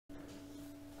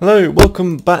Hello,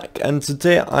 welcome back, and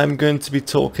today I'm going to be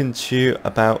talking to you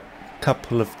about a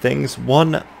couple of things.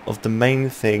 One of the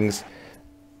main things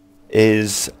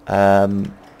is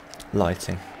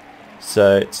lighting.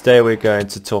 So today we're going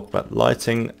to talk about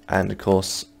lighting and of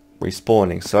course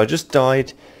respawning. So I just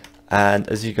died, and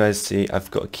as you guys see,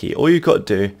 I've got a key. All you've got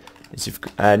to do is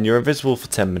and you're invisible for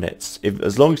 10 minutes.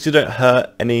 As long as you don't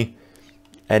hurt any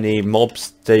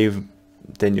mobs,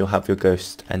 then you'll have your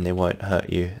ghost and they won't hurt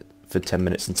you for 10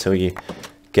 minutes until you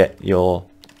get your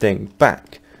thing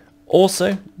back.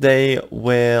 Also, they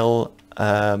will,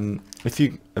 if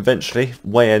you eventually,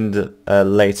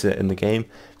 later in the game,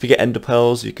 if you get ender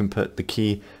pearls, you can put the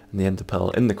key and the ender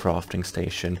pearl in the crafting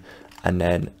station, and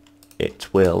then it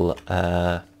will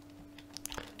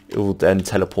then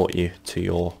teleport you to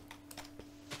your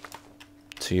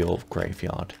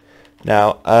graveyard.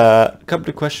 Now, a couple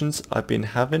of questions I've been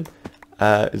having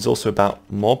is also about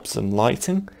mobs and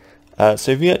lighting.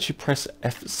 So if you actually press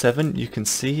F7, you can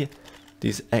see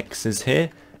these X's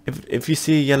here. If you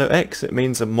see a yellow X, it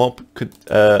means a mob could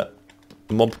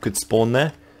spawn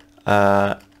there.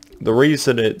 The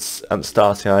reason it's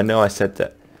starting, I know I said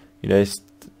that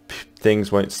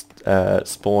things won't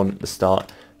spawn at the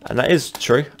start, and that is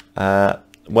true.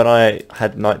 When I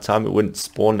had nighttime, it wouldn't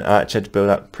spawn. I actually had to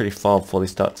build up pretty far before they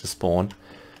start to spawn.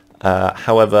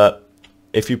 However,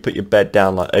 if you put your bed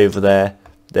down like over there,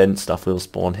 then stuff will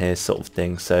spawn here, sort of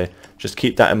thing. So just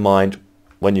keep that in mind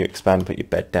when you expand. Put your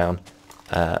bed down.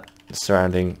 The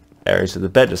surrounding areas of the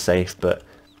bed are safe, but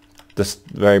the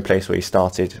very place where you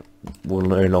started will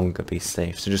no longer be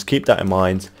safe. So just keep that in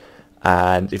mind.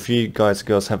 And if you guys and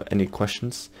girls have any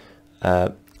questions,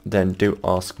 then do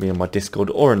ask me on my Discord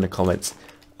or in the comments.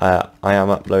 I am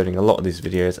uploading a lot of these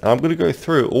videos, and I'm going to go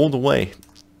through all the way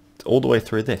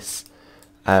through this.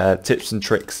 Tips and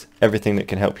tricks, everything that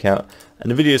can help you out. And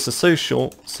the videos are so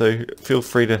short, so feel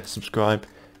free to subscribe.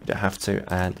 You don't have to,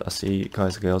 and I'll see you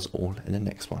guys and girls all in the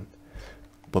next one.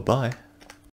 Bye bye.